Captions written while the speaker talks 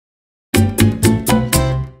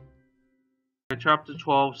Chapter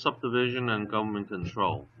 12 Subdivision and Government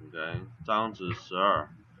Control. OK， 章子12，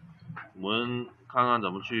我们看看怎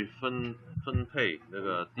么去分配那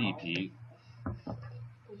个地皮。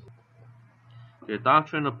OK,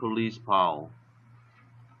 Doctrine of Police Power.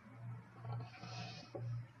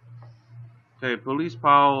 Okay, police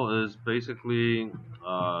power is basically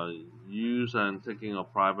use and taking of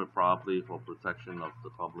private property for protection of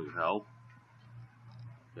the public health.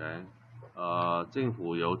 OK， 政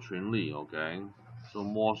府有权利 OK， 就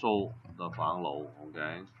没收的房楼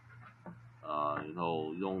OK， 然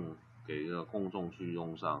后用给公众去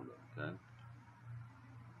用上的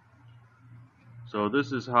OK。So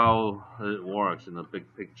this is how it works in the big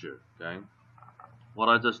picture. Okay, what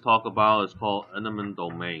I just talked about is called eminent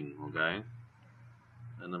domain. Okay,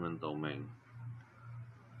 eminent domain.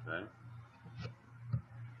 Okay,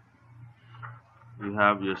 you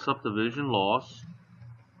have your subdivision laws,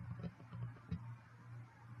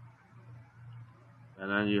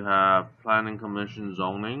 and then you have planning commission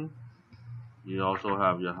zoning. You also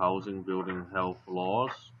have your housing, building, health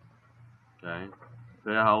laws. Okay,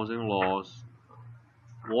 fair housing laws,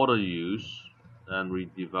 water use, and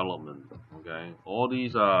redevelopment. Okay, all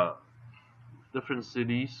these are different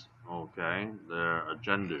cities. Okay, their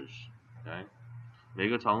agendas. Okay. 每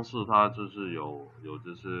个城市它就是有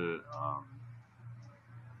就是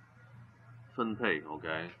分配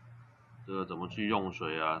OK， 这个怎么去用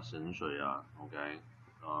水啊、省水啊 OK，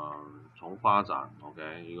 从发展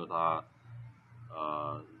OK， 一个它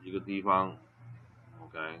一个地方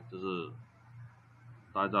OK， 就是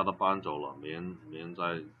大家都搬走了，没人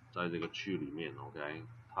在这个区里面 OK，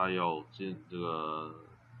 它要进这个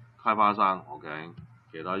开发商 OK，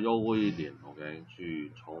 给他优惠一点 OK， 去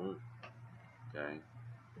OK，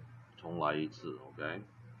 重来一次 OK，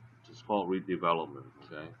 it's called redevelopment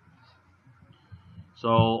OK。 So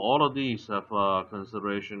all of these have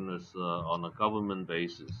consideration is on a government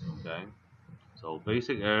basis OK. So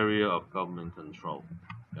basic area of government control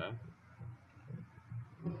OK.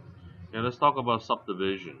 Okay, let's talk about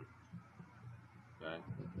subdivision OK.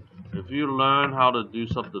 If you learn how to do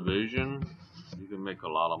subdivision, you can make a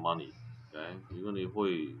lot of money OK. 如果你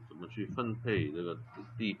会怎么去分配这个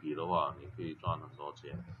地皮的话，你可以赚很多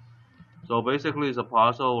钱。So basically it's a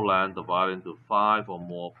parcel of land divided into 5 or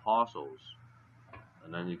more parcels,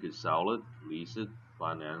 and then you could sell it, lease it,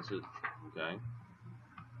 finance it OK.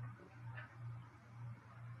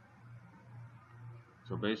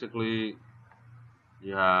 So basically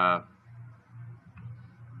you have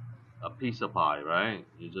a piece of pie, right?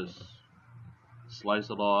 You just slice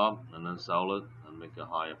it all up and then sell it and make a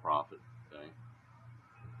higher profit OK.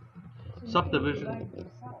 Subdivision.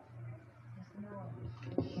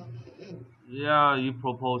 Yeah, you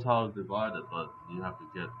propose how to divide it, but you have to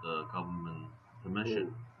get the government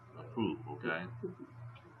permission approved, okay?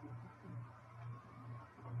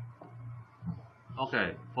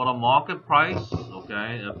 Okay, for the market price,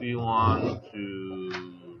 okay, if you want to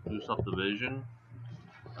do subdivision,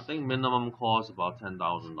 I think minimum cost about $10,000,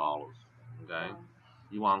 okay?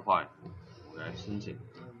 1万块 okay, 申请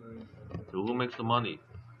So who makes the money?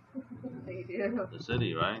 The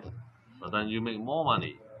city, right? But then you make more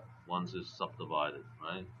money once it's subdivided,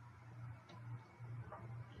 right?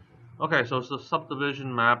 Okay, so it's the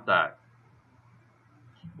subdivision map that.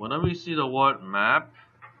 Whenever you see the word map,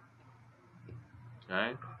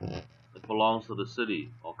 okay, it belongs to the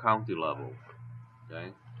city or county level,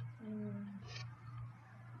 okay.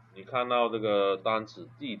 你看到这个单词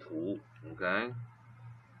地图 ，OK，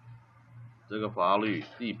 这个法律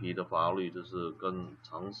地皮的法律就是跟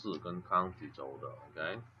城市跟 county 走的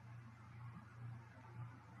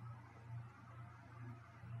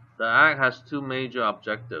 ，OK。The Act has two major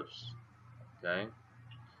objectives. Okay,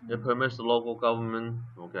 it permits the local government,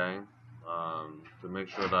 okay, to make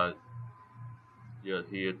sure that you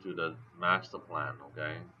adhere to the master plan,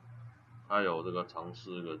 okay. 它有这个城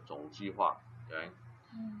市的总计划 okay.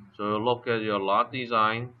 So you look at your lot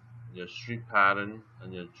design, your street pattern,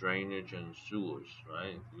 and your drainage and sewers,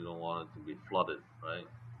 right? You don't want it to be flooded, right?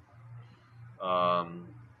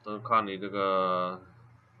 这看你这个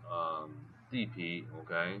地皮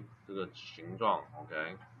OK 这个形状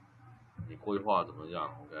OK 你规划怎么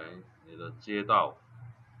样 OK 你的街道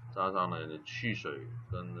加上了你的蓄水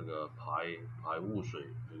跟那个排污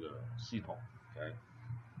水这个系统 OK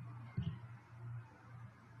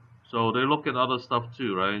So they look at other stuff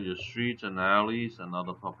too, right? Your streets and alleys and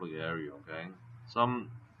other public area, okay? Some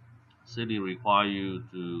city require you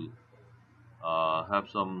to have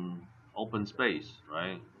some open space,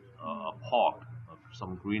 right? A park,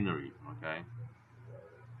 some greenery, okay?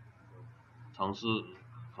 城市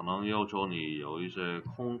可能要求你有一些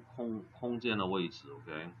空间的位置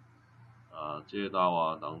 ，OK？街道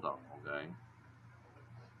啊等等 ，OK，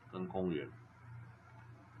 跟公园。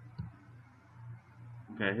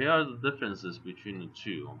Okay, here are the differences between the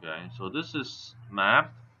two. Okay, so this is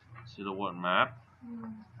map. See the word map?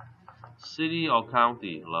 City or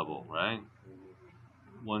county level, right?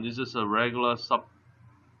 When this is a regular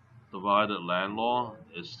subdivided land law,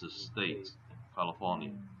 it's the state,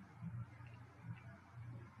 California.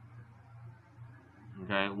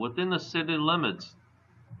 Okay, within the city limits,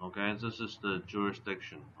 okay, this is the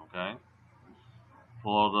jurisdiction, okay?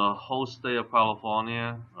 For the whole state of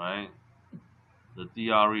California, right, the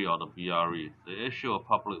DRE or the BRE, they issue a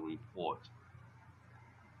public report,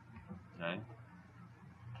 okay,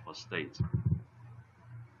 for state.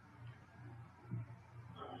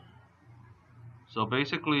 So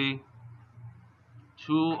basically,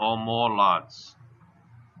 2 or more lots,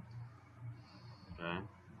 okay?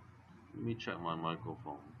 Let me check my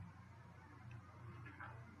microphone.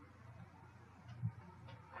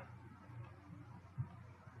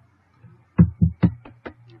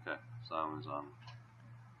 Okay, sound is on.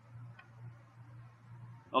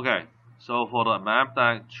 Okay, so for the map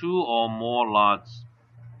that 2 or more lots,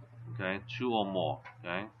 okay, 2 or more,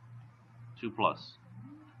 okay, 2 plus.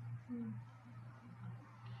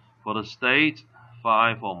 For the state,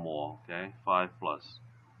 5 or more, okay, 5 plus,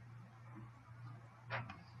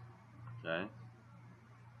 okay.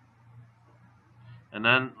 And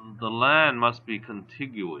then the land must be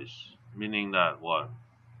contiguous, meaning that what?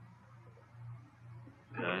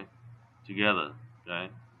 Okay, together,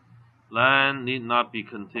 okay. Land need not be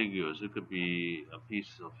contiguous. It could be a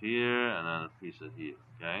piece of here and then a piece of here,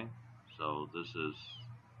 okay. So this is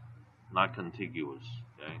not contiguous,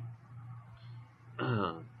 okay.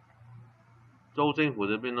 州政府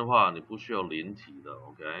这边的话，你不需要连体的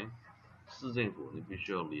 ，OK。市政府你必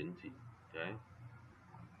须要连体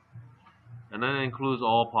 ，OK。And then it includes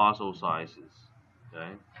all parcel sizes,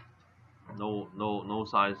 okay. No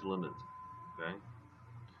size limit, okay.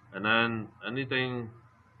 And then anything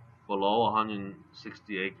below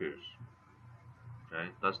 160 acres,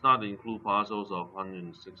 okay, does not include parcels of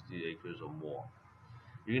 160 acres or more.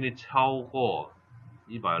 如果你超过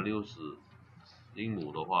160英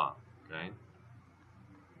亩的话 ，OK，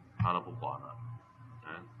 它都不管了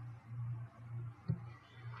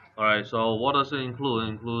 ，OK。Alright, so what does it include? It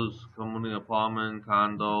includes community apartment,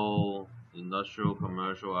 condo, industrial,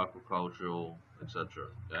 commercial, agricultural, etc.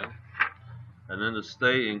 Okay, and then the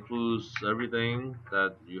state includes everything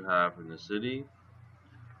that you have in the city.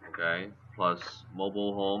 Okay, plus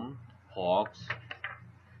mobile home, parks,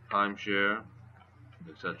 timeshare,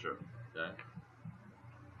 etc. Okay.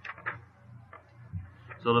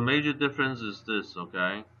 So the major difference is this.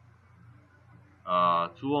 Okay,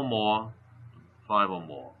 2 or more, 5 or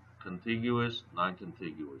more. Contiguous,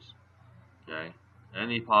 non-contiguous, okay,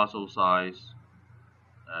 any parcel size,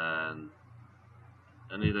 and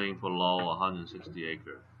anything below 160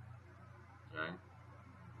 acre, okay.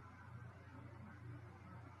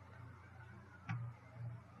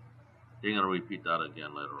 They're gonna repeat that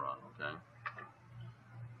again later on, okay.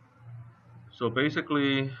 So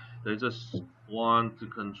basically, they just want to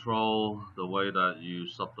control the way that you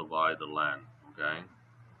subdivide the land, okay.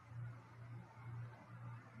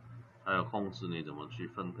 还有控制你怎么去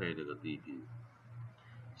分配这个地皮。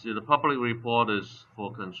See, the public report is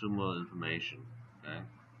for consumer information, okay.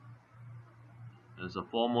 It's a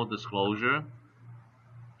formal disclosure,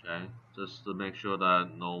 okay, just to make sure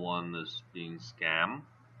that no one is being scammed,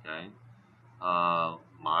 okay.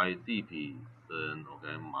 买地皮的人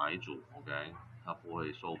 ，OK， 买主 ，OK， 他不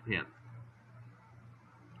会受骗。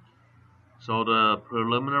So the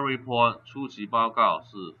preliminary report 初级报告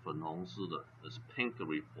是粉红色的 ，is pink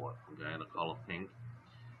report, okay, the color pink.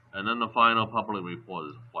 And then the final public report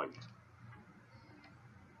is white.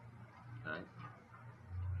 Okay.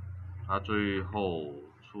 它最后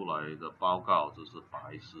出来的报告就是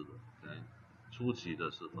白色的 ，OK， 初期的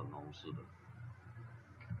是粉红色的。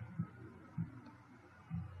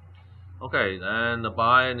Okay, and the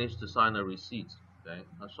buyer needs to sign a receipt. Okay,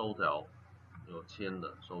 他收条有签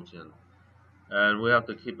的，收签。And we have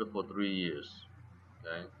to keep it for 3 years.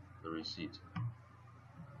 Okay, the receipt.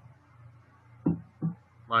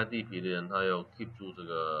 卖地皮的人他要 keep 住这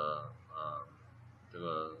个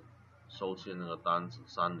收签那个单子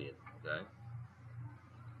3年。Okay.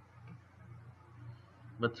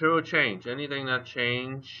 Material change, anything that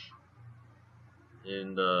change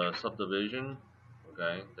in the subdivision,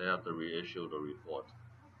 okay, they have to reissue the report.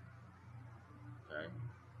 Okay.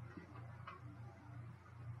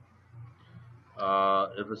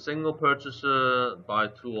 If a single purchaser buy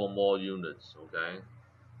 2 or more units, okay,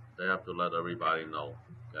 they have to let everybody know.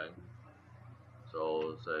 Okay.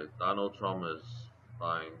 So say Donald Trump is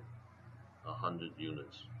buying 100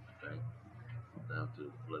 units. Okay, I have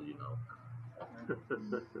to let you know.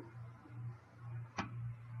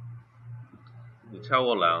 你超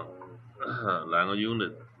过两个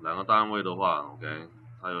unit 两个单位的话 ，OK，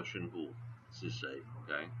 他要宣布是谁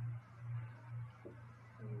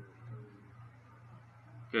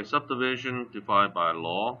 ，OK。Okay, subdivision defined by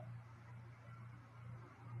law.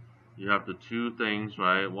 You have the two things,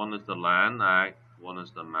 right? One is the Land Act, one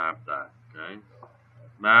is the Map Act. Okay,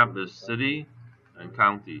 map is city and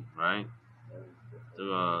county, right? 这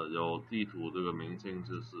个有地图这个名称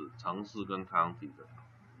就是城市跟 county 的。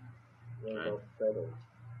Okay.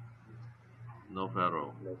 No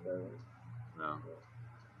federal. Yeah.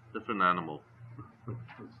 Different animal.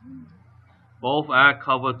 Both act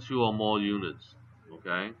cover 2 or more units.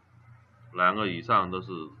 Okay. 两个以上都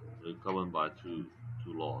是 covered by two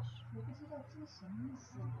laws. 我不知道这是什么意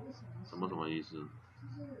思啊？为什么？什么意思？就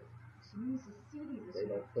是什么意思 ？city 的谁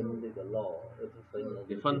来分这个 law？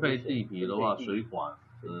你分配地皮的话，水管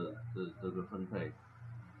这个分配。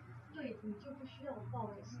对，你就不需要报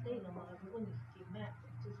给 state 了嘛？如果你给 map，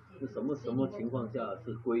就是给。是什么情况下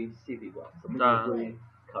是归 city 管？什么是归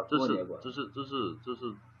California 管？这是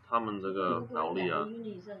他们这个条例啊。unit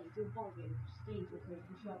以上你就报给 state 就可以，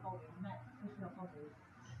不需要报给 map，不需要报给。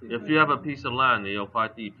If you have a piece of land， 你有块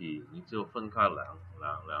地皮，你就分开两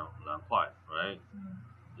块 ，right？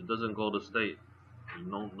 It doesn't go to state. You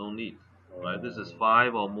no need, right? This is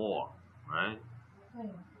 5 or more, right? 对，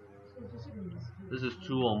所以这是个意思。This is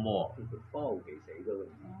 2 or more. 就是报给谁的问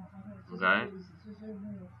题。Okay.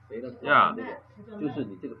 谁的 Yeah. 就是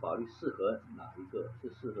你这个法律适合哪一个？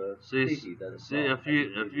是适合 See, 的。if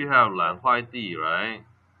you have 2块地 ，right？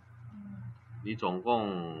 你总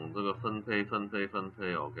共这个分配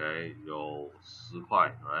 ，OK， 有10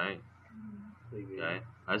块 ，right？ OK，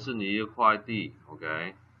 还是你1块地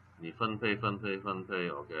 ，OK， 你分配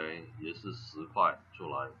 ，OK， 也是10块出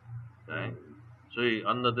来 ，OK， 所以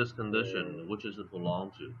under this condition, which is it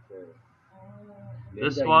belong to?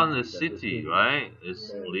 This one is city, right?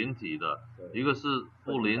 Is 邻体的，一个是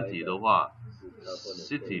不邻体的话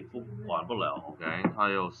 ，city 管不了 ，OK，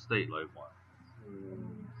 它要 state 来管。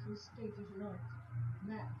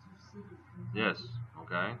Yes,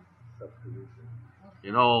 okay.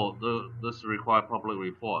 然后this require public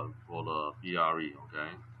report for the BRE,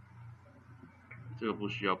 okay? 这个不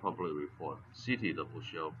需要 public report. City 的不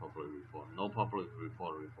需要 public report. No public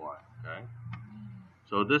report required, okay?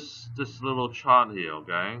 So this little chart here,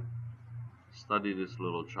 okay? Study this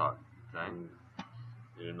little chart, okay?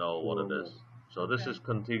 You know what it is. So this is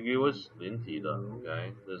contiguous 邻体的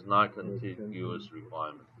okay? There's not contiguous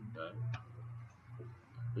requirement, okay?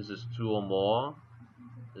 This is 2 or more.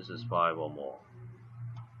 This is 5 or more.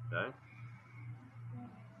 Okay?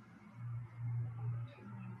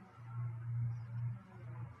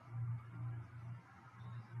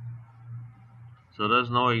 So there's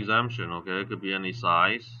no exemption, okay? It could be any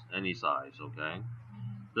size, okay?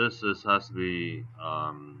 This has to be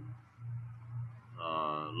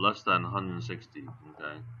less than 160,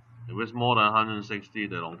 okay? If it's more than 160,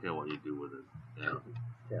 they don't care what you do with it.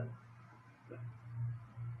 Yeah.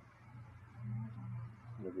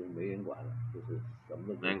 那就没人管了，就是什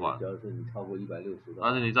么没人管，只要是你超过160的，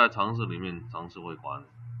但是你在城市里面，城市会管。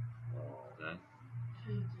Okay.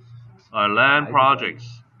 Land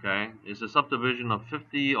projects, okay, is a subdivision of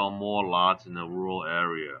 50 or more lots in a rural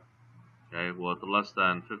area, okay, with less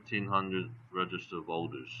than 1,500 registered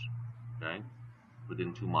voters, okay,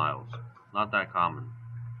 within 2 miles. Not that common,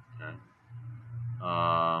 okay.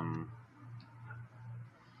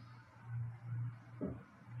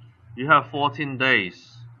 You have 14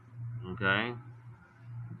 days, okay,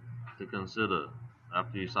 to consider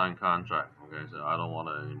after you sign contract, okay, so I don't want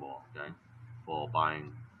it anymore, okay, for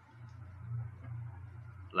buying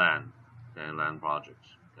land, okay, land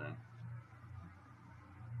projects, okay.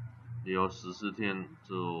 你有14天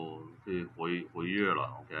就可以回约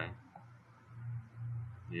了 ，OK，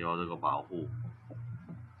 你有这个保护。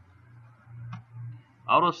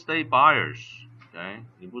Out of state buyers, OK，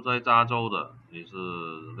 你不在加州的，你是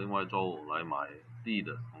另外州来买地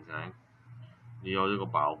的 ，OK， 你有这个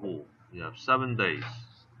保护。You have 7 days,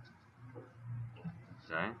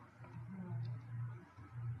 OK.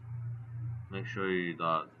 Make sure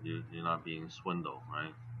that you're not being swindled,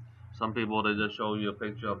 right? Some people, they just show you a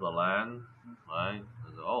picture of the land, right?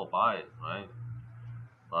 They say, oh, buy it, right?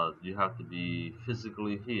 But you have to be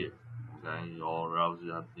physically here, okay? Or else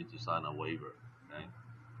you need to sign a waiver, okay?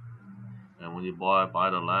 And when you buy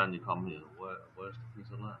the land, you come here. Where's the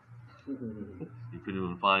piece of land? You couldn't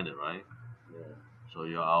even find it, right? Yeah. So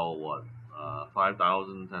you're out what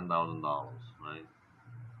 $5,000, $10,000, right?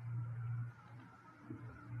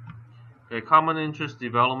 Okay, common interest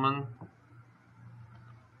development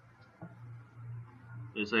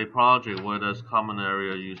is a project where there's common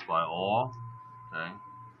area used by all, okay,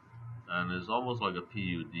 and it's almost like a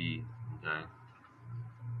PUD, okay.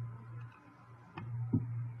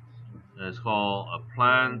 And it's called a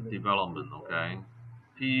planned development, okay.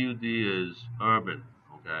 PUD is urban,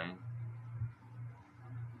 okay.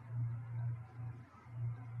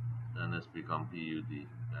 Then it's become PUD,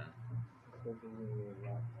 okay.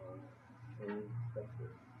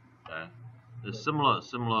 Okay, it's similar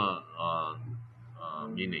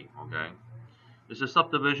meaning, okay. It's a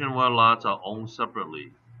subdivision where lots are owned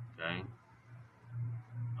separately, okay.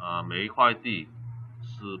 每一块地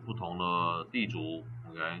是不同的地主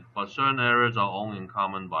okay, but certain areas are owned in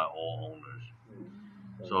common by all owners.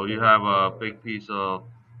 So you have a big piece of,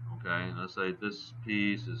 okay, let's say this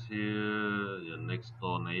piece is here, your next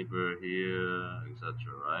door neighbor here, etc.,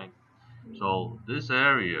 right? So this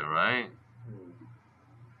area, right,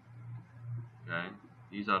 okay,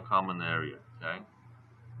 these are common area, okay,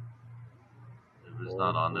 if it's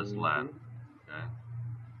not on this land, okay,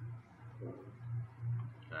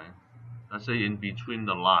 okay, let's say in between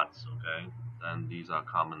the lots, okay, then these are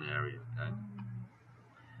common area, okay.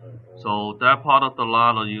 So that part of the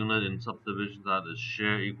lot or unit in subdivision that is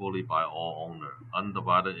shared equally by all owners.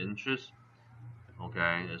 Undivided interest,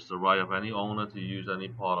 okay, is the right of any owner to use any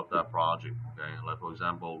part of that project, okay. Like for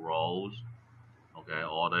example, roads, okay,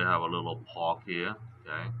 or they have a little park here,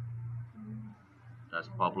 okay. That's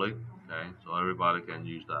public, okay, so everybody can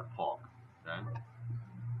use that park, okay.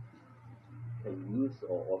 Can use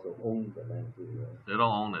or also own the land too, right? They don't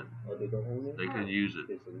own it. Oh, they don't own it? They can use it.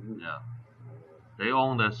 They can use Yeah. They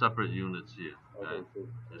own their separate units here, okay. Okay.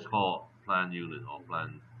 It's called planned unit or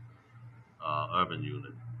planned urban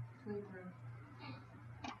unit.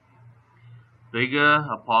 Bigger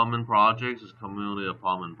apartment projects is community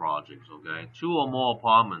apartment projects, okay. 2 or more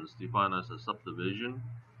apartments defined as a subdivision,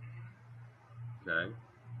 okay.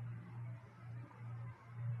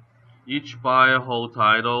 Each buyer hold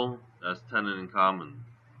title as tenant in common,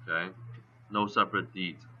 okay. No separate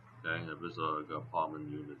deed, okay, if it's like an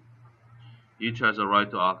apartment unit. Each has a right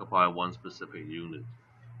to occupy one specific unit.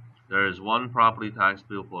 There is one property tax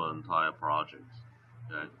bill for the entire project,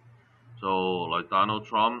 okay. So like Donald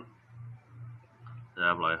Trump, they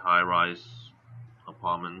have like high-rise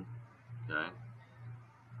apartment, okay,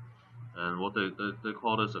 and what they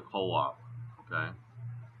call this a co-op, okay.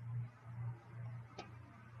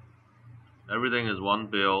 Everything is one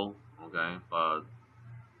bill, okay, but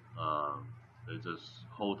they just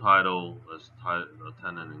hold title as a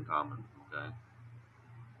tenant in common, okay.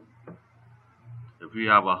 If you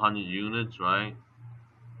have 100 units, right,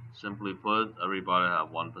 simply put, everybody have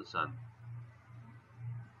 1%,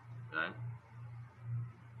 okay,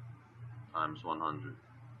 times 100,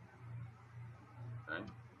 okay.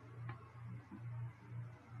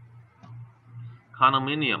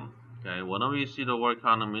 Condominium, okay, whenever you see the word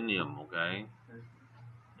condominium, okay,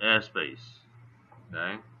 airspace,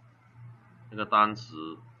 okay, 那个单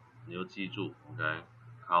词你就记住 ，OK，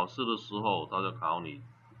 考试的时候他就考你，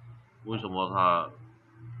为什么他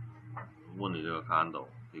问你这个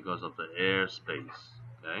condo？Because of the airspace,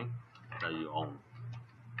 okay, that you own.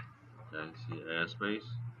 Okay, see airspace.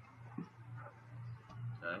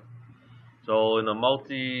 Okay, so in a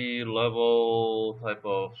multi-level type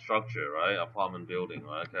of structure, right, apartment building,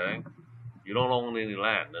 right, okay, you don't own any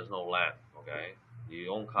land. There's no land, okay. 你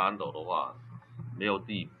own condo 的话，没有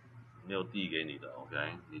地给你的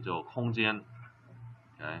 ，OK， 你就有空间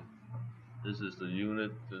 ，OK。This is the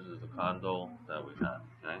unit, this is the condo that we have,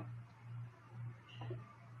 okay.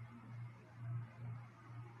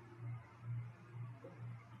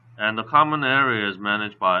 And the common area is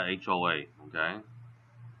managed by HOA, okay,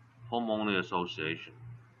 homeowner association,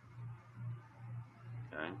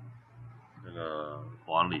 okay. 那个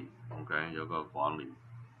管理 ，OK， 有个管理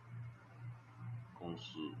公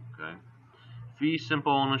司 ，OK。Fee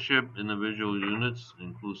simple ownership individual units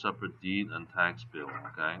include separate deed and tax bill,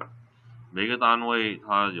 okay. 每个单位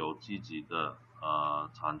它有自己的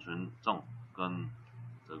产权证跟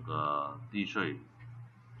这个地税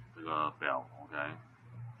这个表 ，OK，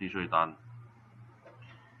 地税单。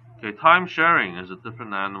Okay, time sharing is a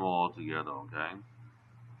different animal altogether, okay.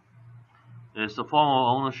 It's a form of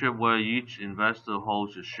ownership where each investor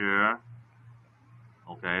holds a share,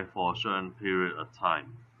 okay, for a certain period of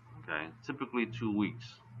time, okay, typically 2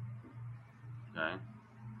 weeks, okay.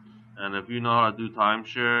 And if you know how to do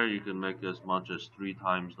timeshare, you can make as much as 3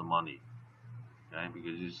 times the money, okay,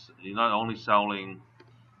 because you're not only selling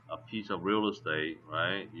a piece of real estate,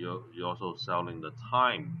 right? You're also selling the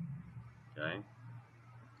time, okay?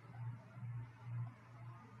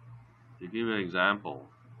 To give you an example,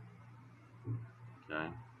 okay?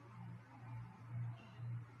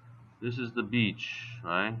 This is the beach,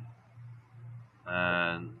 right?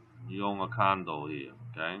 And you own a condo here,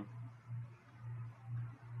 okay?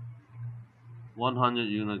 100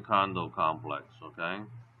 unit condo complex, okay?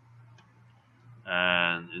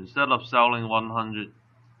 And instead of selling 100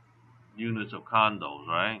 units of condos,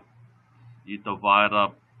 right? You divide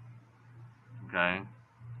up, okay?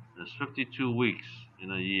 There's 52 weeks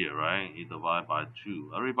in a year, right? You divide by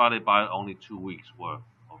 2. Everybody buy only 2 weeks worth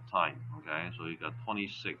of time, okay? So you got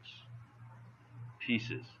 26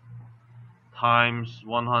 pieces times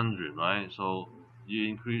 100, right? So you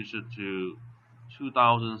increase it to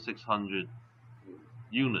 2,600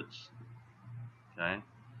 units, okay?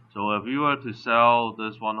 So if you were to sell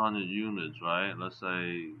this 100 units, right? Let's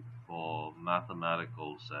say for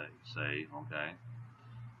mathematical say, okay?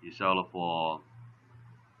 You sell it for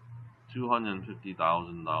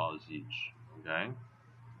 $250,000 each, okay?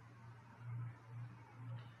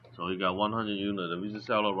 So you got 100 units. If we just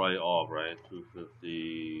sell it right off, right?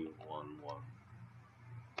 250,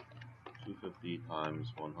 250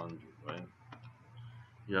 times 100, right?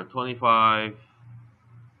 You have 25.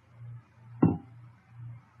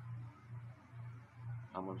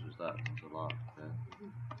 How much is that? That's a lot, okay?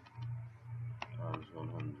 Times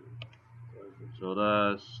 100. So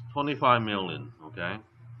that's 25 million, okay?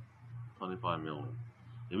 25 million.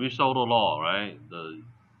 If we sold it all, right? The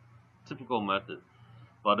typical method.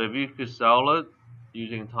 But if you could sell it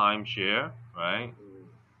using timeshare, right?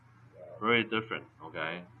 Very different,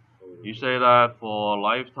 okay? You say that for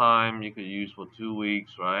lifetime you could use for 2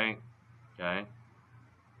 weeks, right? Okay.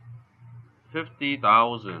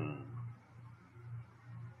 50,000.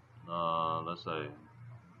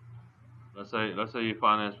 Let's say you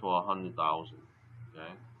finance for 100,000,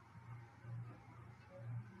 okay?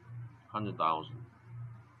 100,000,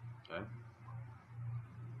 okay?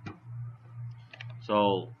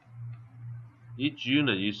 So each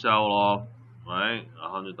unit you sell off, right?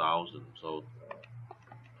 100,000. So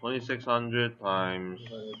 2,600 times,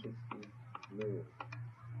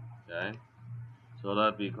 okay? So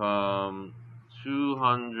that becomes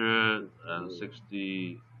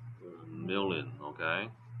 260 million, okay?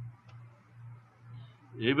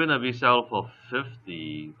 Even if we sell for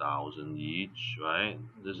 50,000 each, right?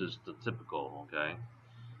 This is the typical, okay?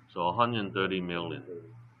 So 130 million,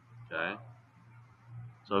 okay?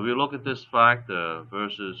 So if you look at this factor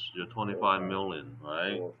versus your 25 million,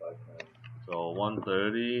 right? So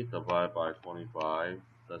 130 divided by 25,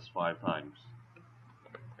 that's 5 times,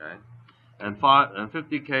 okay? And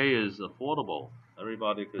 50K is affordable.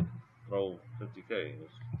 Everybody could throw 50K.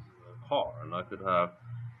 It's a car, and I could have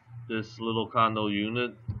this little condo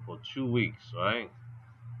unit for 2 weeks, right?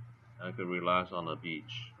 I could relax on the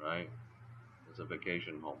beach, right? It's a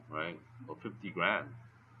vacation home, right? For 50 grand.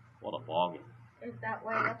 What a bargain. Is that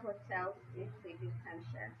why that's what sells usually do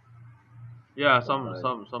timeshare? Yeah, some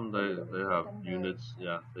they have units,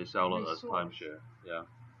 yeah, they sell it as Resorts. timeshare, yeah.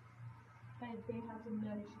 But they have to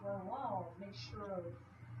manage very well, make sure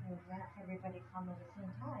that everybody come at the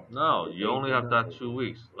same time. No, you only have that 2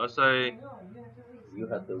 weeks. Let's I say know, you have to wait. You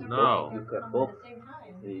have to No. book, you Come can at book the same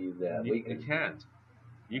time. you can't.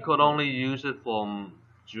 You could only use it from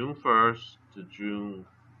June 1st to June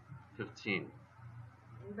 15th.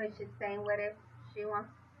 But she's saying, what if she wants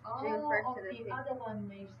June 1st to the the 15th? other one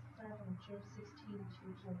may start from June 16 to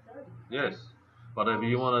June 30. Yes. But if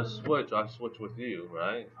you want to switch, I switch with you,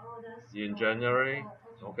 right? Oh, that's In January,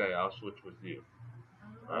 okay. okay, I'll switch with you.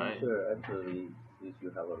 Oh. Right. Sure, actually, if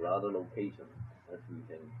you have a lot of locations, that you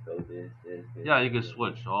can go this. Yeah, you can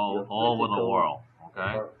switch all Your over the physical world,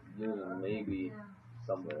 okay? Or maybe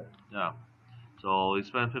somewhere. Yeah. So you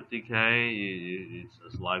spend 50K,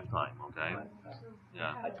 it's lifetime, okay?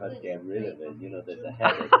 Yeah. I try to get rid of it. You know, there's a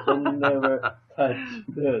habit. Don't never touch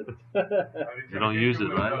this. You don't use it,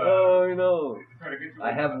 right? Oh, you know.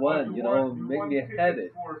 I have one, you know, make me a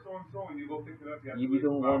habit. If you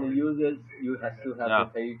don't want to use it, you still have to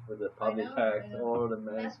pay for the public tax or the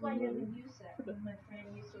management. That's why you didn't use that. My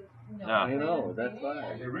friend used to, Yeah. I know, that's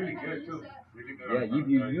why. They're really good too. Yeah, if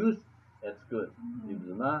you use, that's good. If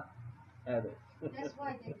it's not, add it. That's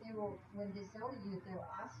why they will, when they sell you, they'll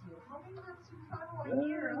ask you, how many months you travel Yeah, a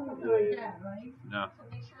year? Or something yeah, like yeah. that, right? Yeah. So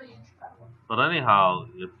make sure you travel. But anyhow,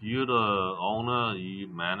 if you're the owner, you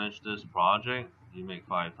manage this project, you make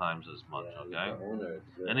 5 times as much, okay? The owner is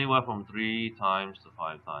good. Anywhere from 3 times to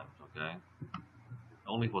 5 times, okay?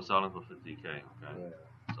 Only for selling for 50K, okay? Yeah.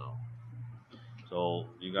 So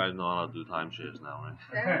you guys know how to do timeshares now, right?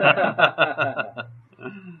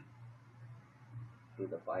 Through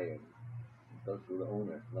the fire. It goes through the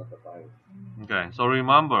owner, not the fire. Okay, so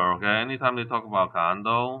remember, okay, anytime they talk about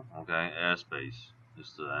condo, okay, airspace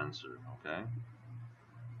is the answer, okay?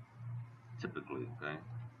 Typically, okay?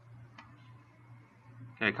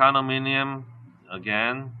 Okay, condominium,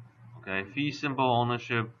 again, okay, fee simple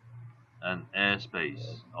ownership and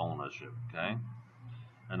airspace ownership, okay?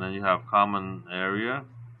 And then you have common area,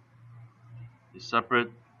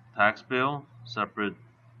 separate tax bill, separate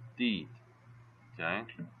deed, okay?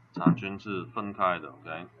 产权是分开的,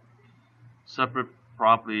 okay? Separate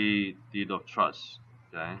property deed of trust,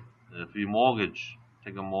 okay? If you mortgage,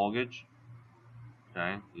 take a mortgage,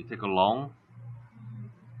 okay? You take a loan,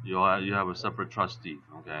 you have a separate trust deed,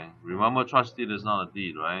 okay? Remember, trust deed is not a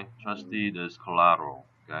deed, right? Trust deed is collateral,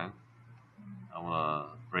 okay? I'm gonna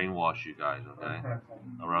brainwash you guys, okay?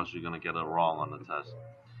 Or else you're gonna get it wrong on the test.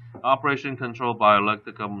 Operation controlled by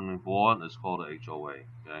elected governing board is called a HOA,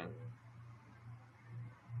 okay?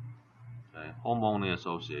 Okay, homeowner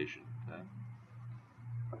association, okay?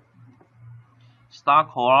 Stock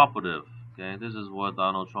cooperative, okay? This is where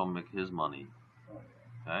Donald Trump make his money,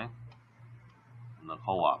 okay? In the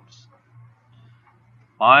co-ops.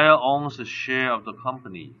 Buyer owns a share of the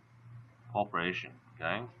company, corporation,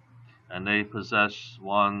 okay? And they possess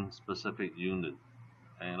one specific unit.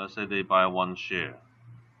 Okay? Let's say they buy one share,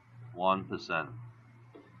 1%.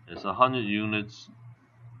 It's 100 units,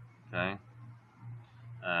 okay?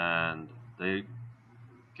 And they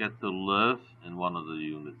get to live in one of the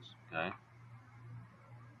units, okay?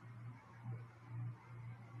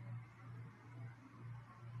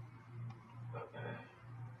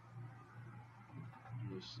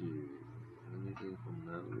 Let's see, anything from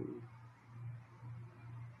that route?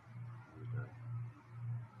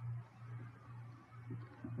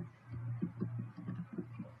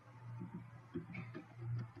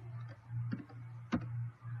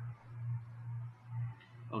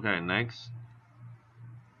 Okay, next.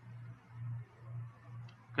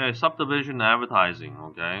 Okay, subdivision advertising,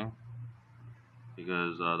 okay?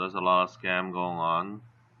 Because there's a lot of scam going on.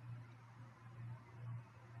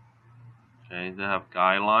 Okay, they have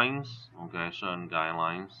guidelines, okay, certain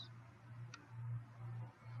guidelines.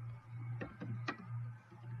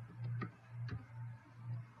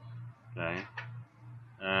 Okay,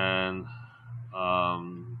 and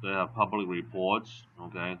they have public reports,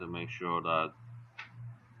 okay, to make sure that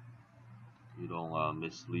you don't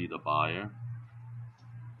mislead a buyer.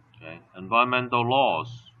 Okay, environmental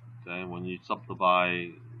laws, okay, when you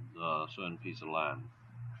subdivide a certain piece of land.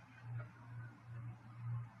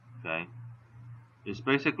 Okay,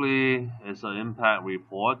 it's an impact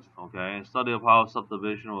report, okay, study of how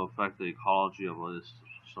subdivision will affect the ecology of its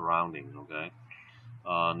surroundings, okay.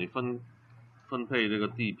 你分配这个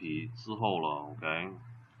地皮之后了 ，OK，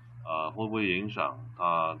 会不会影响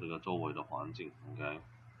它这个周围的环境 ，OK？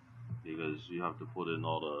 Because you have to put in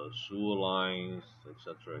all the sewer lines,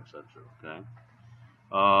 etc., etc. Okay.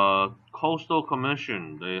 Coastal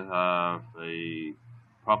Commission, they have a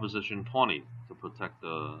Proposition 20 to protect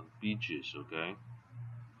the beaches. Okay.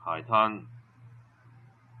 海滩，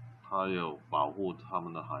它有保护他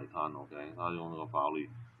们的海滩 ，OK， 它用那个法律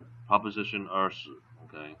Proposition 20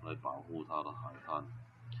 ，OK， 来保护它的海滩。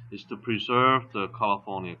Is to preserve the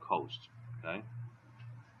California coast, okay?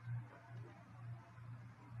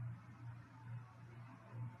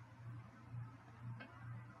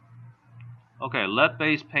 Okay,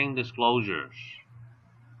 lead-based paint disclosures.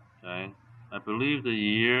 Okay, I believe the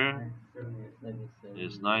year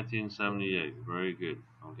is 1978. Very good.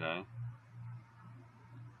 Okay,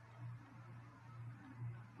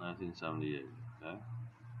 1978. Okay.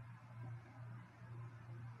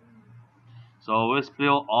 So if it's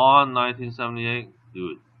built on 1978,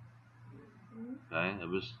 do it. Okay,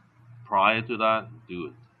 if it's prior to that, do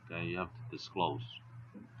it. Okay, you have to disclose.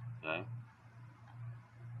 Okay,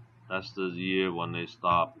 that's the year when they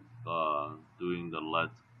stop doing the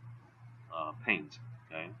lead paint.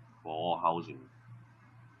 Okay, for all housing.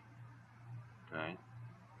 Okay,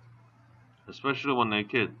 especially when they're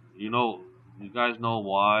kids. You guys know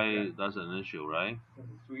why that's an issue, right?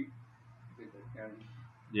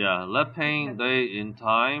 Yeah, lead paint, in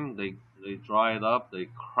time they dry it up, they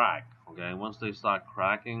crack. Okay, once they start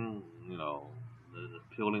cracking, they're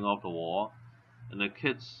peeling off the wall, and the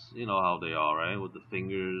kids, you know how they are, right? With the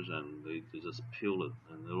fingers, and they just peel it,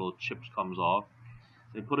 and the little chips comes off.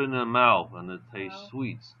 They put it in their mouth, and it tastes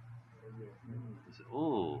sweet. They say,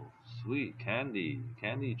 "Oh, sweet candy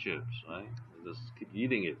chips," right? They just keep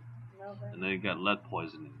eating it, and they get lead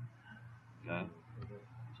poisoning. Okay,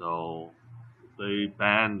 so they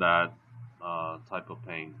banned that type of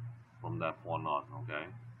paint from that point on. Okay.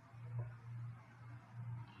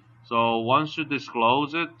 So once you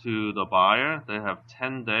disclose it to the buyer, they have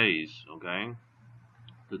 10 days, okay,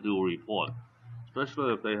 to do a report,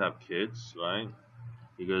 especially if they have kids, right?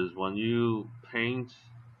 Because when you paint,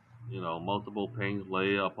 multiple paints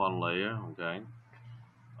layer upon layer, okay,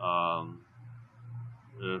 um,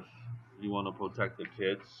 if you want to protect the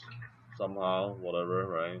kids somehow, whatever,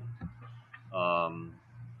 right? Um,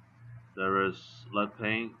 there is lead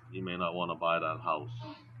paint, you may not want to buy that house,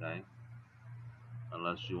 okay,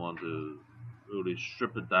 unless you want to really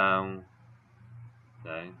strip it down,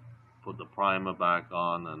 okay, put the primer back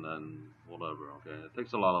on and then whatever, okay. It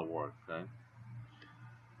takes a lot of work, okay.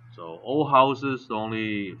 So old houses, the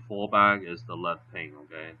only fallback is the lead paint,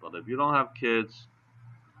 okay. But if you don't have kids,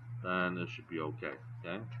 then it should be okay,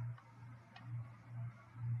 okay.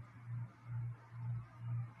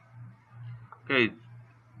 Okay,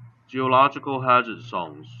 geological hazard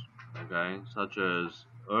zones, okay, such as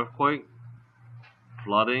earthquake,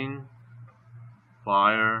 flooding,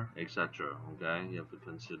 fire, etc. Okay, you have to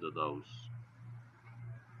consider those.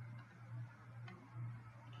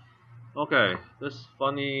 Okay, this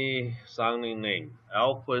funny sounding name,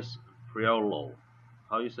 Alquist Priolo.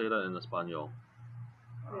 How do you say that in Espanol?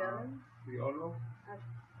 Priolo.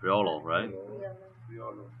 Priolo, right?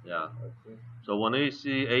 Priolo. Yeah. So when you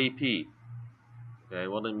see AP, okay,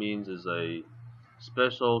 what it means is a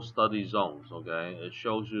special study zones. Okay, it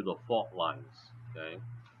shows you the fault lines. Okay,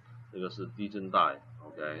 这个是地震带。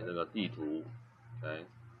Okay, 这个地图。Okay.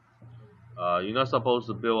 You're not supposed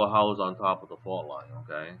to build a house on top of the fault line.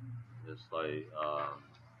 Okay, it's like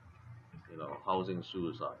housing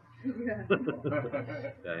suicide.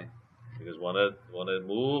 Okay, because when it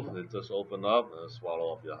moves, it just open up and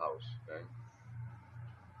swallow up your house. Okay,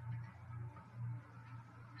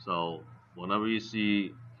 so whenever you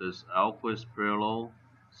see this Alquist Pirlo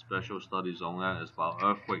special study zone, it's about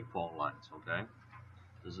earthquake fault lines. Okay,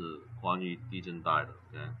 这是关于地震带的。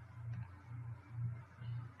Okay,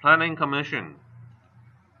 Planning Commission.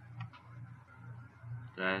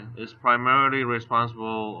 Okay, is primarily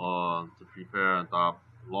responsible to prepare and adopt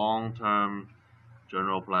long-term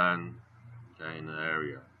general plan, okay, in the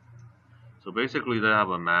area. So basically, they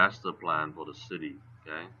have a master plan for the city.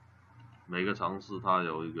 Okay, 每个城市它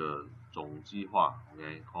有一个总计划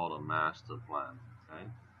okay, called a master plan. Okay,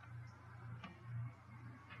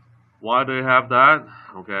 why do they have that?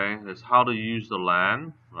 Okay, it's how to use the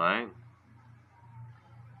land, right?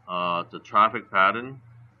 The traffic pattern.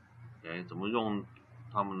 Okay, 怎么用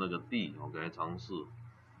他们那个地 ，OK， 城市，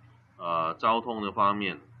交通的方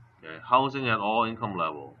面 ，OK，housing at all income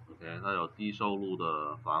level，OK，它有低收入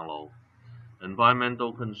的房楼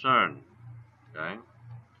 ，environmental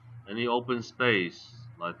concern，OK，any open space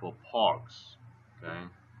like for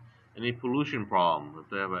parks，OK，any pollution problem if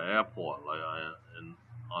they have an airport like in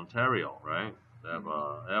Ontario, right? They have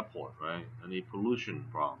an airport, right? Any pollution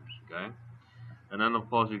problems, okay? And then of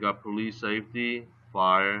course you got police safety,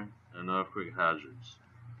 fire, and earthquake hazards.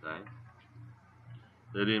 Okay.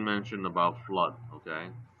 They didn't mention about flood.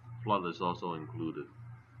 Okay. Flood is also included.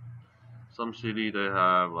 Some city they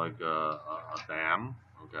have like a dam.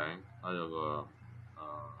 Okay. 它有个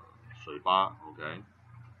水坝。Okay.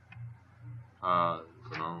 它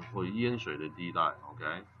可能会淹水的地带。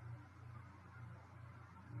Okay.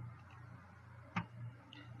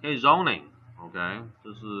 Okay, zoning. Okay.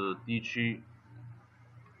 这是地区。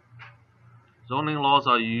Zoning laws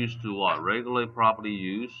are used to what? Regulate property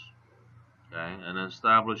use, okay, and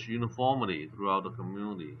establish uniformity throughout the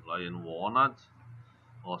community. Like in Walnut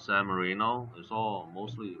or San Marino, it's all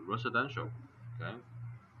mostly residential, okay.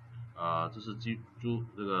 这是这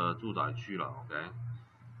个住宅区了 ，OK。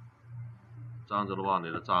这样子的话，你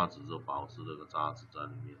的价值就保持这个价值在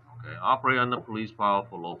里面 ，OK。Operate under police power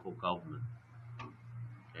for local government.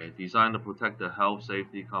 Okay, designed to protect the health,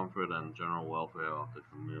 safety, comfort, and general welfare of the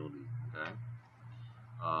community. Okay.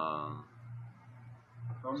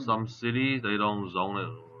 Some cities they don't zone it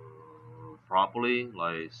properly,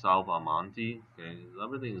 like South Almonte. Okay,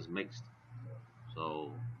 everything is mixed,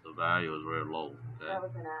 so the value is very low. Okay. I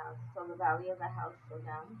was gonna ask. So the value of the house go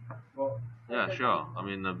down? Well, yeah, sure. I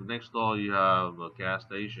mean, next door you have a gas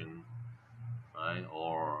station, right,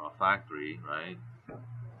 or a factory, right,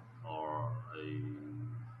 or a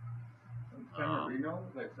San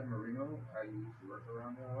Marino, I used to work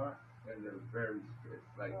around there a lot, and they're very strict.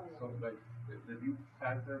 Like, so, like, the you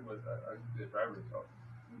pass there was, I used to be a driver, so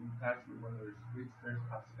when you pass through one of their streets, there's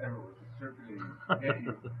cops everywhere, just circulating at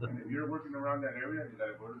you. And if you're working around that area, you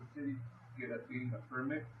gotta go to the city, get a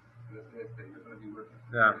permit, that says that you're gonna be working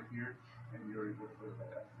right here, and you're able to put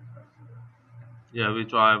that. Yeah, we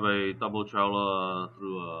drive a double trailer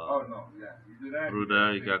through Oh no, yeah, you do that. through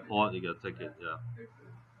there, you get caught, you get a ticket. Yeah.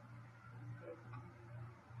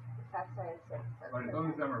 That's why it's so But it's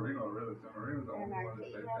only San Marino, really. San Marino's the only one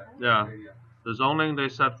that says that. Yeah. The zoning they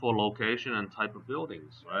set for location and type of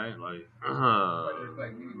buildings, right? Like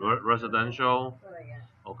residential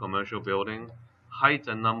or commercial building, height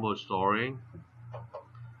and number of story.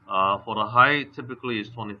 For the height, typically is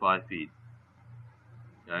 25 feet.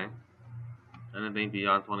 Okay. Anything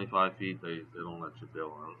beyond 25 feet, they don't let you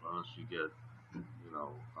build unless you get,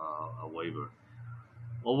 a waiver.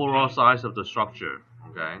 Overall size of the structure.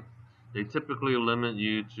 Okay. They typically limit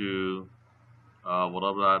you to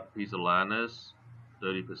whatever that piece of land is,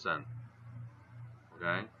 30%.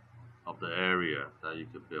 Okay, of the area that you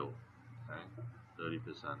could build. Okay,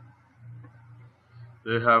 30%.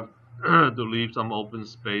 They have to leave some open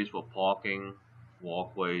space for parking,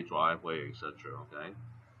 walkway, driveway, etc. Okay.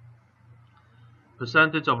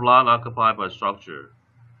 Percentage of lot occupied by structure.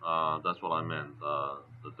 That's what I meant.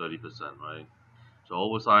 The 30%, right? So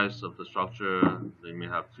oversize of the structure, they may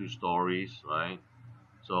have 2 stories, right?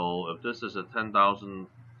 So if this is a 10,000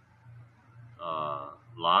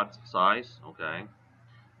 lot size, okay,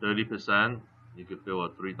 30%, you could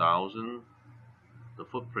build a 3,000, the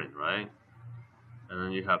footprint, right? And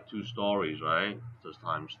then you have 2 stories, right? Just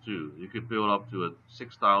times 2. You could build up to a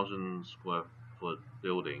 6,000 square foot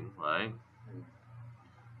building, right?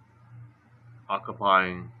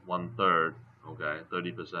 Occupying 1/3, okay,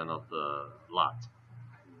 30% of the lot.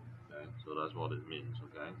 Okay, so that's what it means,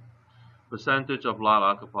 okay? Percentage of lot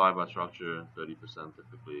occupied by structure, 30%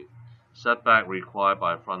 typically. Setback required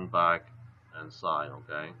by front, back, and side,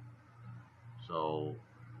 okay? So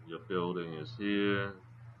your building is here.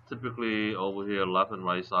 Typically over here, left and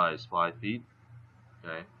right side is 5 feet.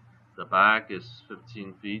 Okay. The back is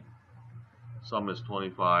 15 feet. Some is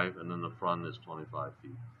 25, and then the front is 25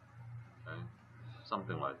 feet. Okay.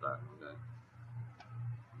 Something like that. Okay.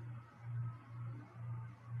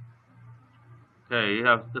 Okay, you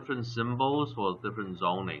have different symbols for different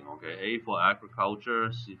zoning. Okay, A for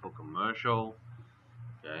agriculture, C for commercial.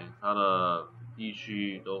 OK， 它的地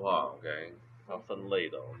区的话，OK， 它分类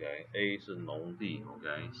的，OK，A 是农地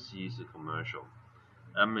，OK，C 是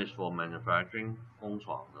commercial，M is for manufacturing 工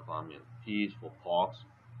厂的方面，P is for parks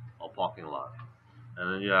or parking lot，and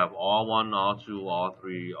then you have R1, R2,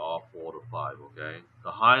 R3, R4 to 5. OK，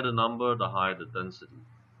 the higher the number, the higher the density.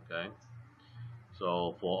 OK，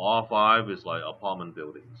 so for R5 is like apartment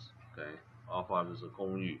buildings. OK，R5 是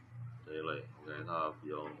公寓这一类，OK， 它比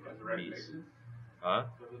较密集。Huh?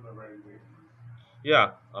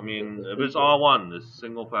 Yeah, I mean, if it's R1, it's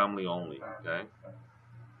single family only, okay?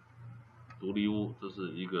 独立屋就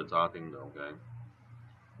是一个家庭的 okay?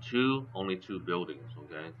 Two, only 2 buildings,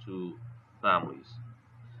 okay? 2 families.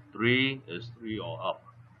 3 is 3 or up,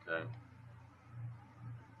 okay?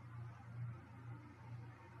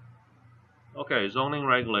 Okay, zoning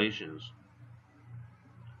regulations.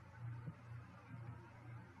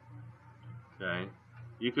 Okay,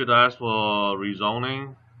 you could ask for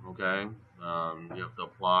rezoning, okay? You have to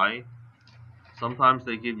apply. Sometimes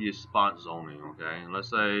they give you spot zoning, okay? Let's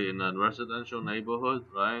say in a residential neighborhood,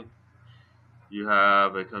 right? You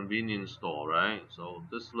have a convenience store, right? So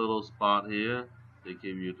this little spot here, they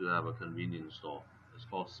give you to have a convenience store. It's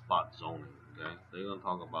called spot zoning, okay? They're gonna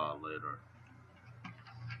talk about it later.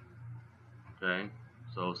 Okay,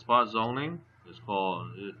 so spot zoning is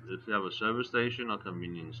called if you have a service station or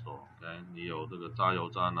convenience store, okay? 你有这个加油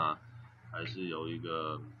站啊，还是有一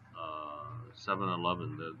个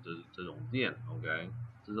7-Eleven 的这种店 ，OK，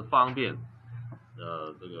 这是方便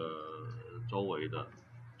这个周围的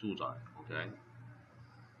住宅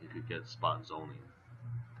 ，OK，you could get spot zoning.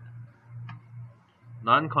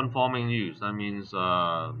 Non-conforming use, that means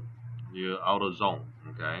you're out of zone,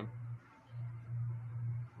 okay?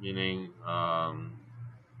 Meaning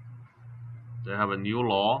they have a new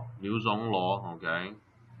law, new zone law, okay?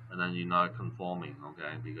 And then you're not conforming,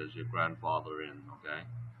 okay? Because you're grandfather in, okay?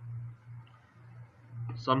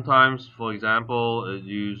 Sometimes, for example, it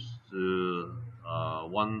used to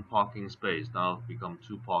 1 parking space, now become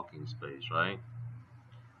 2 parking space, right?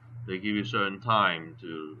 They give you certain time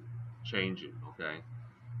to change it, okay?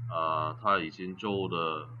 它以前旧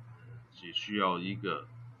的只需要一个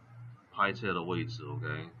派车的位置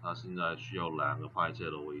 ，OK？ 它现在需要2个派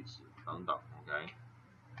车的位置，等等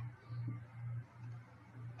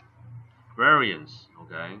 ，OK？Variance，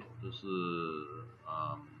 OK， 就是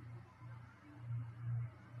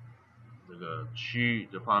这个区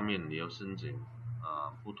这方面你要申请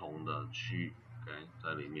不同的区 ，OK，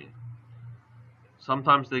 在里面。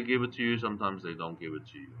Sometimes they give it to you, sometimes they don't give it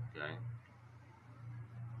to you, OK？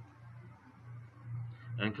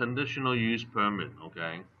 And conditional use permit,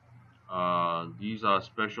 okay? These are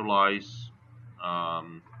specialized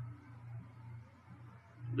um,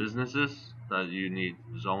 businesses that you need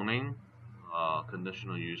zoning,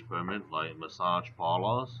 conditional use permit, like massage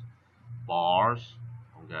parlors, bars,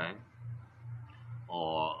 okay,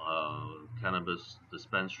 or cannabis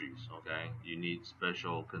dispensaries, okay. You need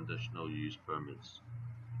special conditional use permits,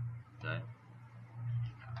 okay.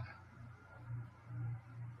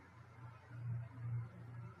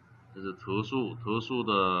这是特殊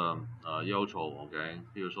的要求，OK。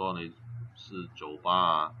比如说你是酒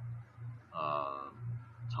吧啊，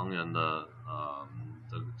成人的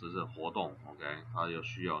这些活动，OK，它有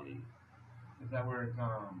需要你。Is that where it's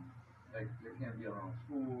like there can't be around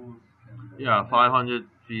schools? Yeah, 500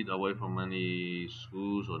 feet away from any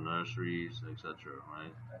schools or nurseries, etc.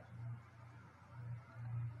 Right?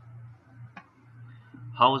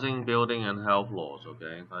 Housing, building, and health laws,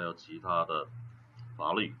 OK，它有其他的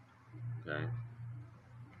法律，OK。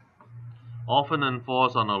Often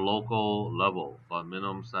enforced on a local level, but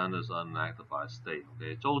minimum standards are enacted by state.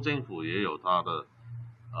 OK，州政府也有它的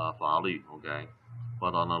法律，OK。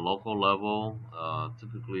But on a local level,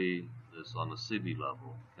 typically it's on the city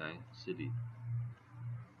level, okay, city.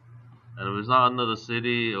 And if it's not under the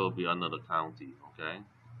city, it will be under the county, okay.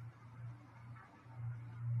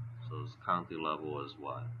 So it's county level as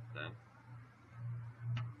well, okay.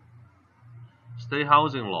 State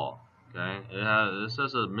housing law, okay. It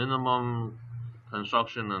says a minimum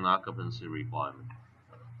construction and occupancy requirement.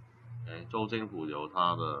 Okay， 州政府有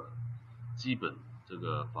它的基本这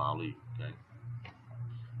个法律 ，okay.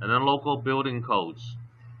 And then local building codes,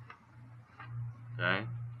 okay.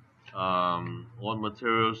 What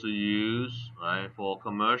materials to use, right? For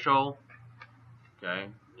commercial, okay,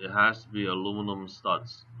 it has to be aluminum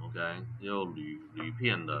studs, okay. 要铝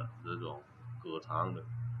片的这种隔长的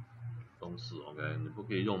东西 ，OK， 你不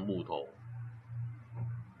可以用木头，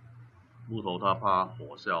木头它怕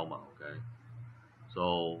火烧嘛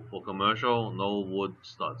 ，OK。So for commercial, no wood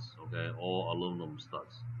studs, okay, all aluminum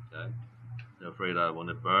studs, okay. They're afraid that when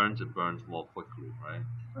it burns more quickly, right?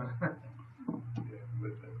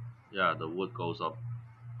 Yeah, the wood goes up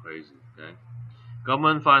crazy, okay.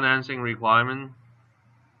 Government financing requirement.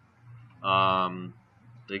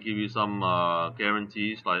 They give you some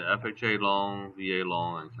guarantees like FHA loan, VA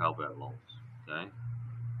loan, and CalBAT loans, okay.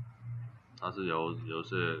 它是有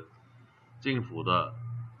些政府的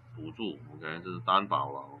补助 ，OK， 这是担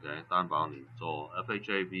保了 ，OK， 担保你做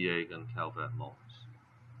FHA、VA 跟 CalBAT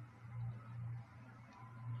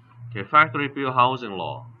loans。Okay, factory built housing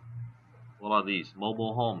law. What are these?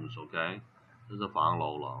 Mobile homes, OK， 这是房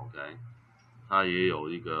楼了 ，OK， 它也有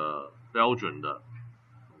一个标准的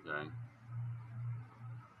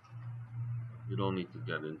 ，OK。You don't need to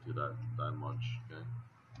get into that much, okay.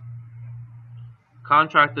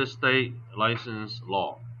 Contractor state license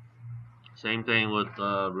law. Same thing with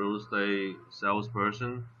real estate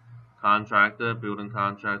salesperson, contractor, building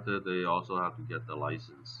contractor. They also have to get the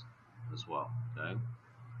license as well. Okay.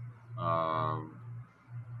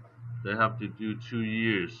 They have to do 2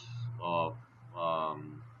 years of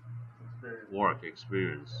work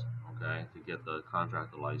experience. Okay, to get the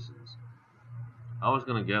contractor license. I was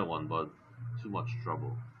gonna get one, but too much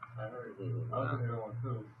trouble. I heard I was gonna get one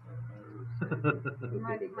too.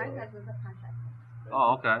 My husband's a contractor.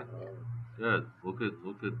 Oh, okay. Good. We could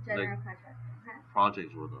General make contractor.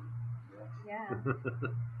 projects with them. Yeah.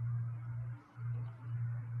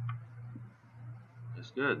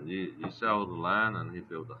 It's good. You sell the land and he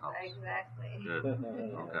build the house. Exactly. Good.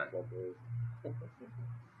 Okay.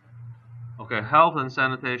 Okay. Health and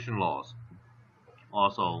sanitation laws,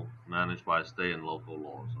 also managed by state and local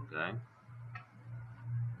laws. Okay.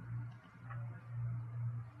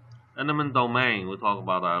 Eminent domain. We talked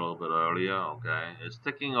about that a little bit earlier. Okay. It's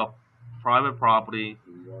taking up private property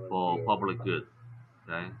for public good.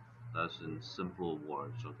 Okay. That's in simple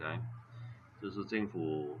words. Okay. 就是政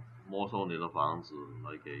府没收你的房子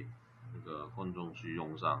来给那个观众去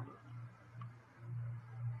用上的。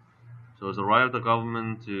So it's the right of the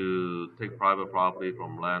government to take private property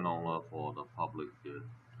from landowner for the public good.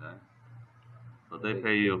 Okay? But they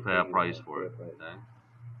pay you a fair price for it. Okay?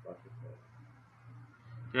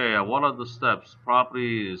 Okay, what are the steps?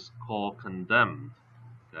 Property is called condemned.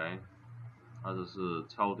 Okay? 它就是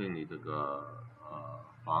敲定你这个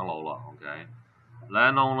房楼了。Okay?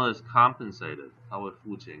 Landowner is compensated. 他会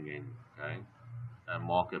付钱给你。Okay? At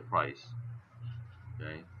market price.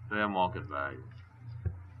 Okay? Fair market value.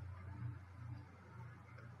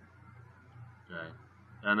 Okay.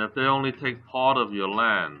 And if they only take part of your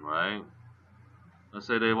land, right? Let's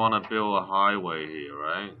say they want to build a highway here,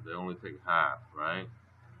 right? They only take half, right?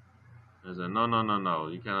 They say, no, no, no, no,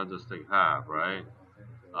 you cannot just take half, right?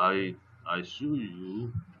 Okay. I sue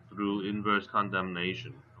you through inverse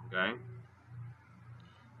condemnation, okay?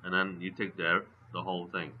 And then you take the whole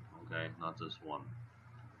thing, okay? Not just one,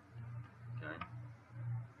 okay?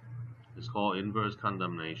 It's called inverse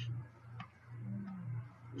condemnation.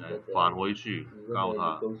 Is Okay? that the 返回去 is that 告 the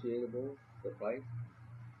他 negotiable the price?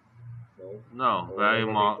 No. No, Or very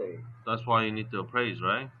whatever much. they say. That's why you need to appraise,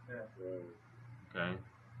 right? Right. Okay.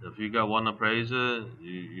 If you got one appraiser,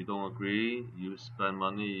 you don't agree, you spend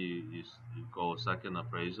money, you go second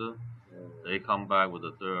appraiser. They come back with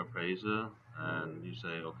a third appraiser, and you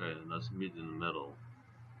say, okay, let's meet in the middle.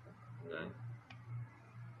 Okay.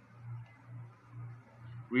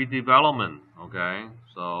 Redevelopment. Okay.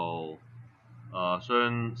 So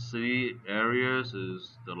certain city areas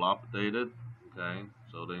is dilapidated. Okay.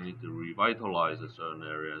 So they need to revitalize a certain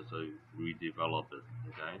area, so you redevelop it.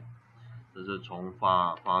 Okay. 这是重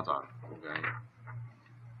发展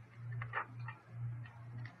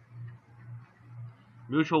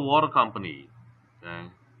 ，OK。Mutual water company, okay.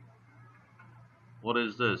 What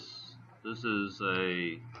is this? This is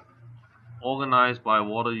a organized by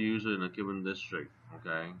water user in a given district,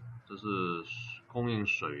 okay. 这是供应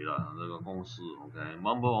水的这个公司 ，okay.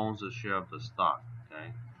 Member owns a share of the stock,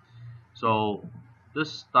 okay. So this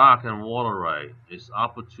stock and water right is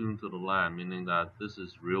opportune to the land, meaning that this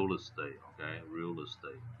is real estate, okay, real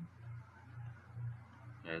estate.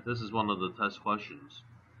 Okay, this is one of the test questions.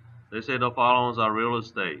 They say the following are real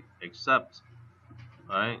estate, except,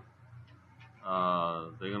 right?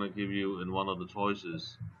 They're gonna give you in one of the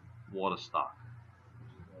choices, water stock.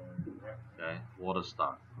 Okay, water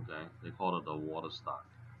stock. Okay, they call it the water stock.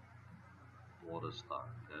 Water stock.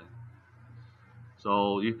 Okay.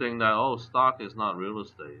 So you think that stock is not real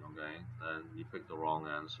estate. Okay, then you pick the wrong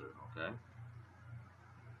answer. Okay.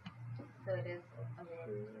 So it is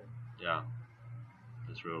a real. Yeah,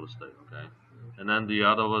 it's real estate. Okay. And then the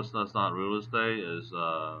other one that's not real estate is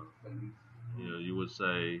you would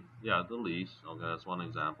say, yeah, the lease. Okay, that's one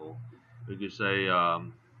example. You could say a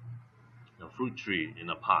fruit tree in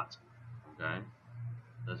a pot. Okay,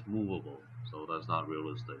 that's movable, so that's not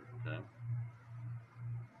real estate. Okay,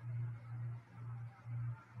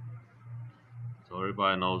 so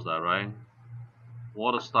everybody knows that, right?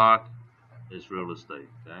 Water stock is real estate.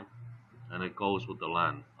 Okay, and it goes with the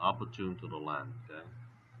land, opportune to the land. Okay,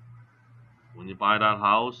 when you buy that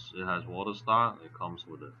house, it has water stock. It comes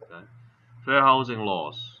with it. Okay, fair housing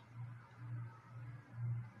laws.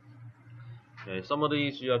 Okay, some of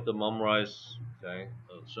these you have to memorize. Okay,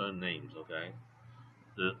 certain names. Okay,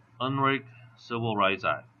 the Unrigged Civil Rights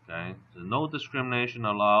Act. Okay, so no discrimination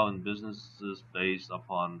allowed in businesses based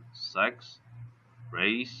upon sex,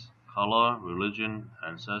 race, color, religion,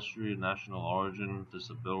 ancestry, national origin,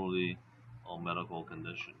 disability, or medical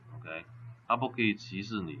condition. OK， 它不可以歧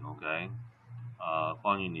视你。OK，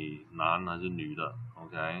 关于你男还是女的。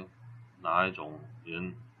OK， 哪一种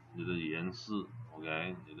人，你的颜色。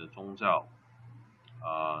OK， 你的宗教，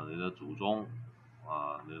你的祖宗，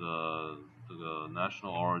你的这个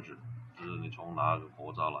national origin， 就是你从哪个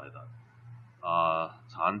国家来的。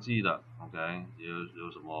残疾的 ，OK，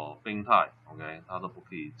 有什么病态 ，OK， 他都不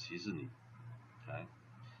可以歧视你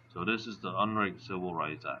 ，OK。So this is the Unrigged Civil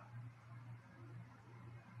Rights Act.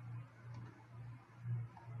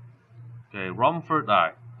 Okay, Rumford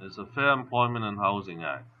Act is a Fair Employment and Housing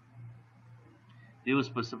Act. Deals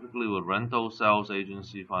specifically with rental, sales,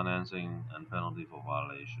 agency financing, and penalty for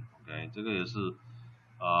violation. OK， 这个也是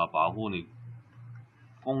保护你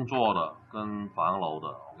工作的跟房楼的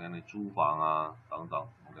 ，OK， 你租房啊等等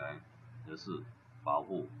 ，OK， 也是保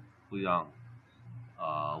护，不让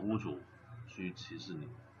屋主去歧视你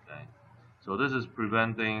 ，OK。So this is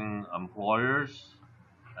preventing employers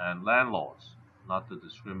and landlords not to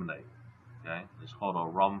discriminate. Okay, it's called a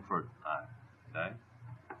Rumford Act. Okay，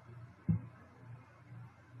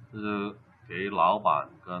 这是给老板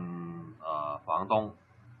跟房东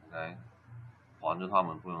 ，OK， 还着他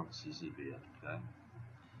们不能歧视别人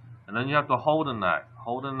 ，OK。And then you have the Holden Act.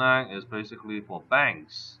 Holden Act is basically for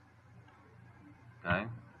banks. Okay.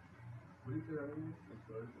 What is it?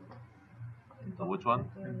 Which one?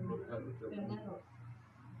 Landlord.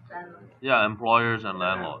 Yeah, employers and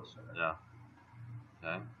landlords. Yeah.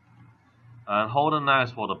 Okay. And Holden Act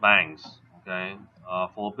is for the banks. Okay.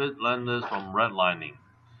 Forbid lenders from redlining.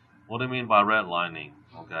 What do you mean by redlining?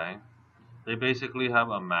 Okay. They basically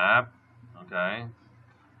have a map. Okay.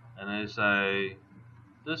 And they say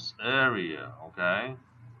this area. Okay.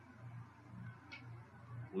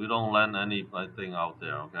 We don't lend anything out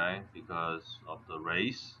there, okay, because of the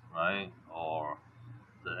race, right, or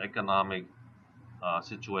the economic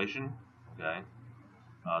situation, okay.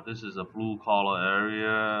 This is a blue collar area,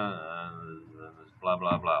 and it's blah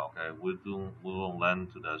blah blah. Okay, we won't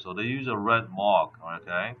lend to that. So they use a red mark,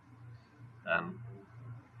 okay, and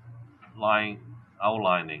line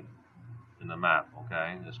outlining in the map.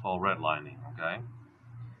 Okay, it's called redlining. Okay,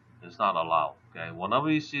 it's not allowed. Okay, whenever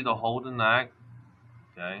you see the Holden Act,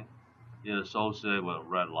 okay, it associated with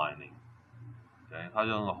redlining. OK， 它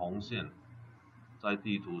用个红线在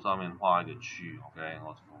地图上面画一个区，OK，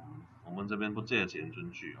 我们这边不借钱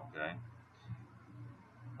进去，OK，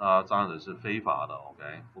 那这样子是非法的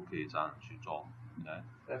，OK， 不可以这样去做，OK。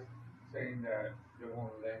 That's saying that they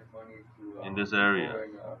won't lend money to In this area. people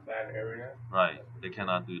in a bad area. Right, they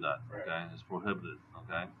cannot do that, Right. OK, it's prohibited,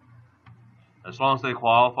 OK. As long as they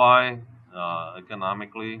qualify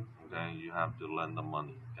economically, OK, you have to lend them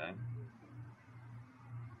money, OK.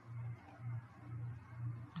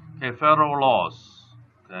 Okay, federal laws,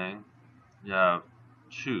 okay, you have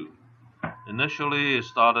two. Initially, it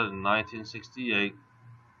started in 1968,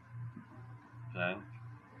 okay,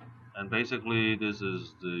 and basically this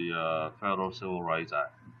is the Federal Civil Rights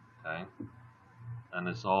Act, okay, and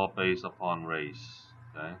it's all based upon race,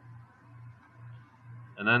 okay,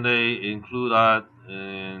 and then they include that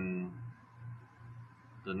in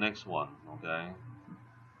the next one, okay,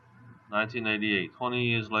 1988, 20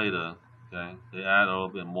 years later, okay, they add a little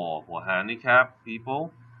bit more for handicapped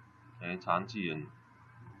people, okay, 残疾人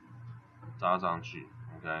加上去,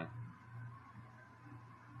 okay,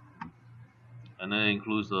 and then it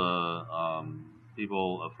includes the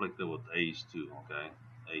people afflicted with AIDS too, okay,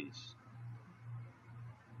 AIDS.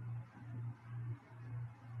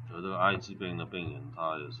 就这个艾滋病的病人，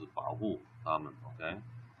他也是保护他们 ，OK，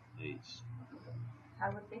 AIDS. How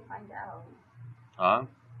would they find out? Huh?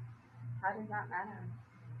 How does that matter?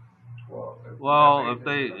 Well,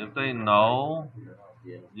 if they know,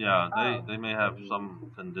 Yeah. yeah, they may have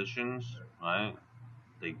some conditions, right?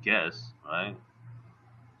 They guess, right?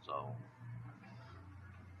 So,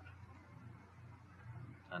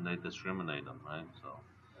 and they discriminate them, right? So,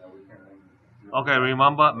 okay,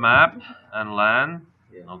 remember map and land,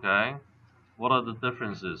 Yeah. okay? What are the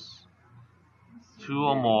differences? 2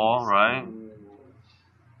 or more, right?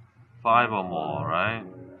 5 or more, right?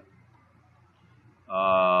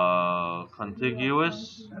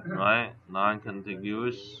 Contiguous, right?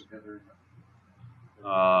 Non-contiguous.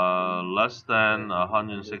 Less than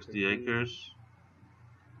 160 acres.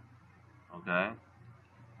 Okay.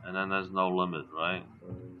 And then there's no limit, right?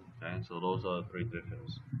 Okay, so those are the 3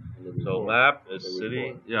 differences. So map is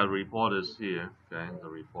city. Report. Yeah, report is here. Okay, the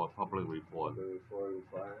report, public report. The report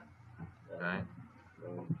required. Okay.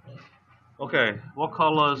 Um, Okay, what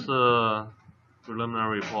color is the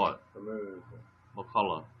preliminary report? America. What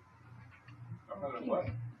color? What?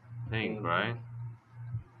 Pink, right?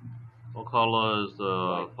 What color is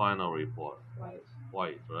the White. final report? Right.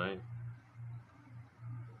 White, right?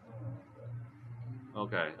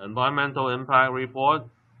 Okay, environmental impact report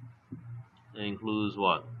includes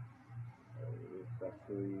what?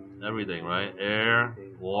 Factory. Everything, right? Air,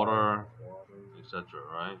 Everything. water, Water. etc.,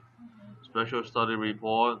 right? Special study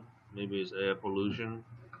report, maybe it's air pollution.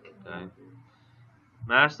 Okay.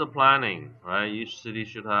 Master planning, right? Each city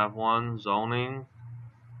should have one. Zoning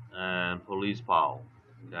and police power.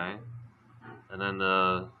 Okay. And then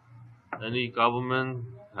any government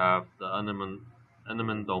have the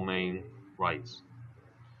eminent domain rights.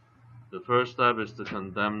 The first step is to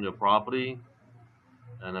condemn your property,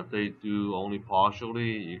 and if they do only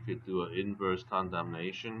partially, you could do an inverse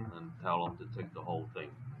condemnation and tell them to take the whole thing.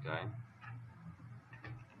 Okay.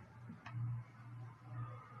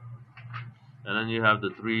 And then you have the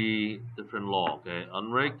 3 different law. Okay.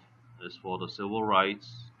 UNRIC is for the Civil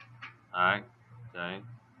Rights Act. Okay.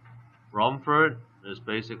 Rumford is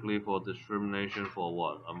basically for discrimination for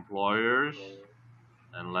what? Employers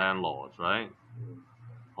and landlords, right?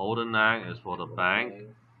 Holden Act is for the bank,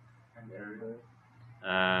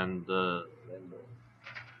 and the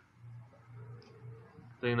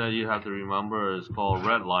thing that you have to remember is called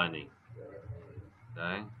redlining.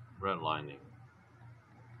 Okay, redlining.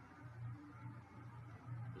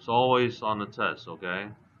 It's always on the test. Okay,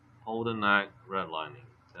 Holden Act, redlining.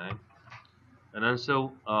 Okay, and then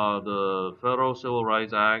the Federal Civil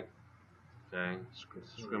Rights Act. Okay,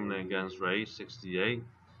 discriminating against race, 68.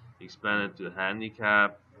 Expanded to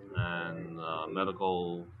handicap and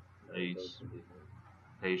medical AIDS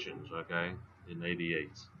patients, okay, in 88.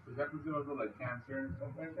 Does that include also like cancer and stuff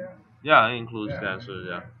like that? Yeah, it includes Yeah, cancer,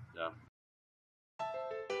 yeah.